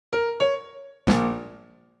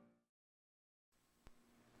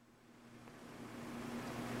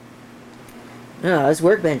Oh, this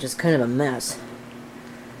workbench is kind of a mess.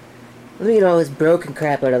 Let me get all this broken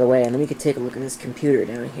crap out of the way, and then we can take a look at this computer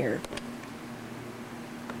down here.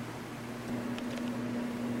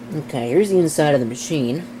 Okay, here's the inside of the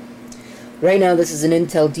machine. Right now, this is an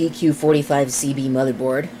Intel DQ45CB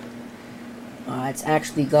motherboard. It's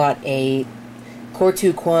actually got a Core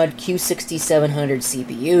 2 Quad Q6700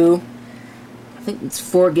 CPU. I think it's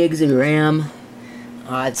 4 gigs of RAM.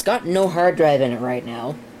 It's got no hard drive in it right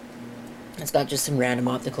now. It's got just some random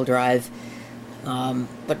optical drive.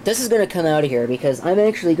 But this is going to come out of here because I've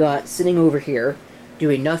actually got, sitting over here,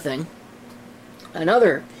 doing nothing,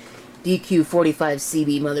 another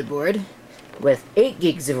DQ45CB motherboard with 8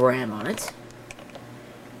 gigs of RAM on it.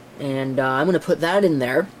 And I'm going to put that in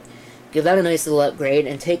there, give that a nice little upgrade,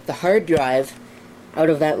 and take the hard drive out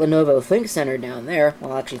of that Lenovo Think Center down there.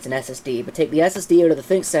 Well, actually it's an SSD, but take the SSD out of the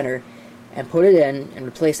Think Center and put it in and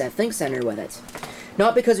replace that Think Center with it.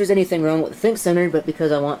 Not because there's anything wrong with the Think Center, but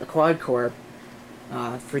because I want the quad core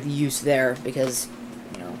for the use there, because,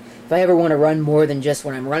 you know, if I ever want to run more than just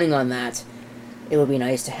when I'm running on that, it would be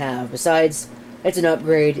nice to have. Besides, it's an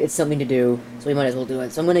upgrade, it's something to do, so we might as well do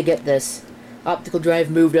it. So I'm going to get this optical drive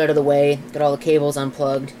moved out of the way, get all the cables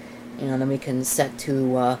unplugged, and then we can set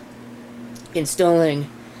to installing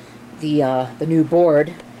the new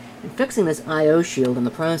board and fixing this I/O shield in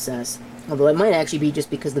the process. Although it might actually be just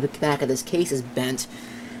because the back of this case is bent,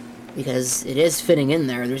 because it is fitting in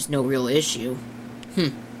there. There's no real issue.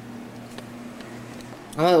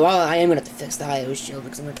 Well, I am going to have to fix the I/O shield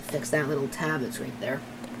because I'm going to have to fix that little tab that's right there.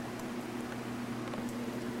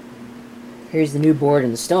 Here's the new board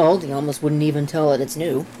installed. You almost wouldn't even tell that it's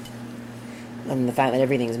new, other than the fact that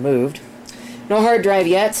everything's moved. No hard drive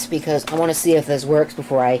yet, because I want to see if this works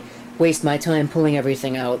before I waste my time pulling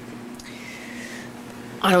everything out.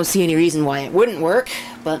 I don't see any reason why it wouldn't work,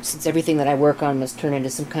 but since everything that I work on must turn into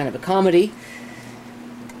some kind of a comedy,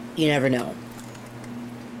 you never know.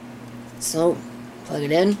 So, plug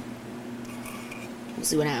it in. We'll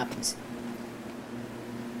see what happens.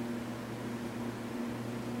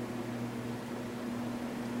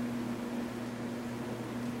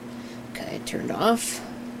 Okay, turned off.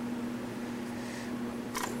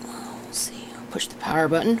 We'll see. I'll push the power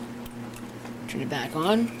button. Turn it back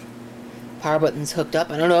on. Power button's hooked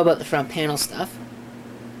up. I don't know about the front panel stuff.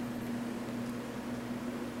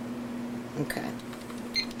 Okay.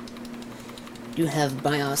 Do have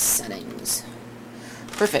BIOS settings.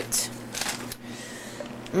 Perfect.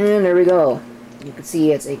 And there we go. You can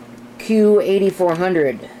see it's a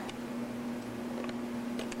Q8400.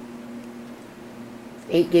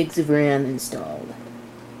 8 gigs of RAM installed.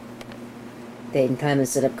 Date and time is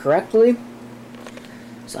set up correctly.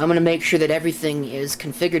 So I'm going to make sure that everything is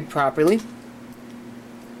configured properly.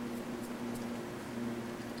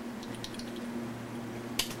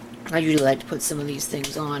 I usually like to put some of these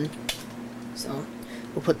things on. So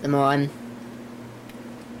we'll put them on.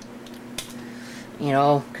 You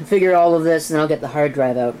know, configure all of this, and I'll get the hard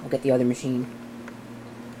drive out. I'll get the other machine.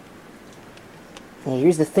 Okay,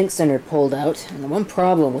 here's the Think Center pulled out. And the one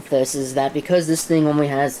problem with this is that because this thing only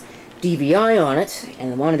has DVI on it,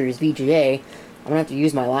 and the monitor is VGA, I'm going to have to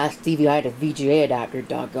use my last DVI to VGA adapter,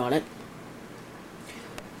 doggone it.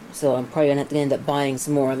 So I'm probably going to have to end up buying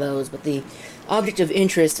some more of those. But the object of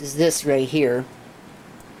interest is this right here,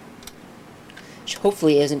 which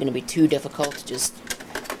hopefully isn't going to be too difficult to just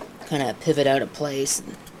kind of pivot out of place.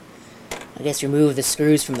 And I guess remove the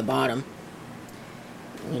screws from the bottom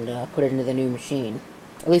and put it into the new machine.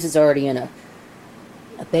 At least it's already in a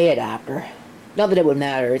bay adapter. Not that it would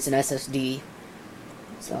matter, it's an SSD.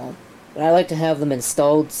 So, but I like to have them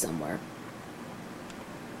installed somewhere.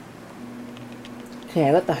 Okay,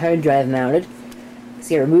 I got the hard drive mounted.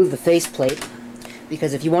 See, I removed the faceplate,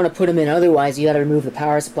 because if you want to put them in otherwise, you got to remove the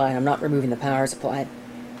power supply, and I'm not removing the power supply.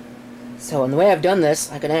 So, in the way I've done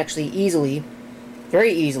this, I can actually easily,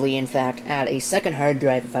 very easily in fact, add a second hard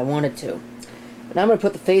drive if I wanted to. But now I'm going to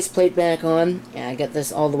put the faceplate back on, and get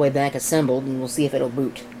this all the way back assembled, and we'll see if it'll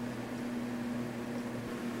boot.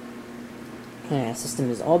 Okay, the system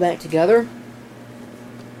is all back together.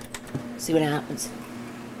 See what happens.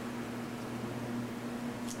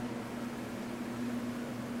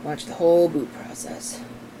 Watch the whole boot process.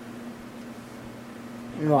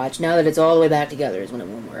 And watch, now that it's all the way back together is when it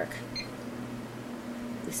won't work.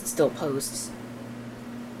 At least it still posts.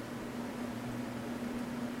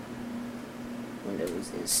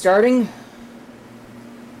 Windows is starting.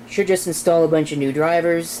 Should just install a bunch of new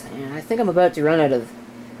drivers, and I think I'm about to run out of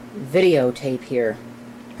videotape here.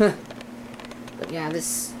 But yeah,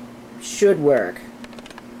 this should work.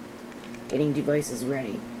 Getting devices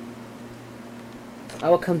ready. I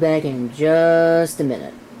will come back in just a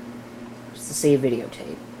minute. just to save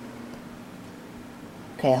videotape.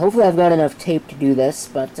 Okay, hopefully I've got enough tape to do this,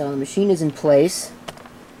 but the machine is in place.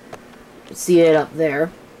 You can see it up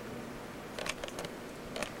there.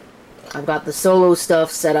 I've got the solo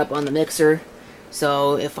stuff set up on the mixer,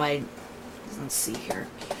 so if I... let's see here.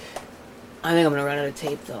 I think I'm going to run out of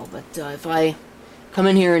tape, though, but if I come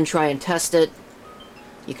in here and try and test it,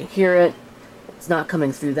 you can hear it. It's not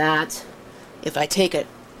coming through that. If I take it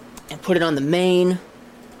and put it on the main,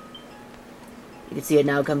 you can see it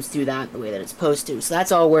now comes through that the way that it's supposed to. So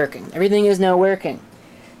that's all working. Everything is now working.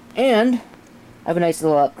 And I have a nice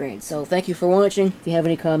little upgrade. So thank you for watching. If you have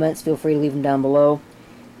any comments, feel free to leave them down below.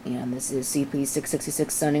 And this is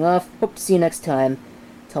CP666 signing off. Hope to see you next time.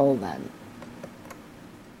 Till then.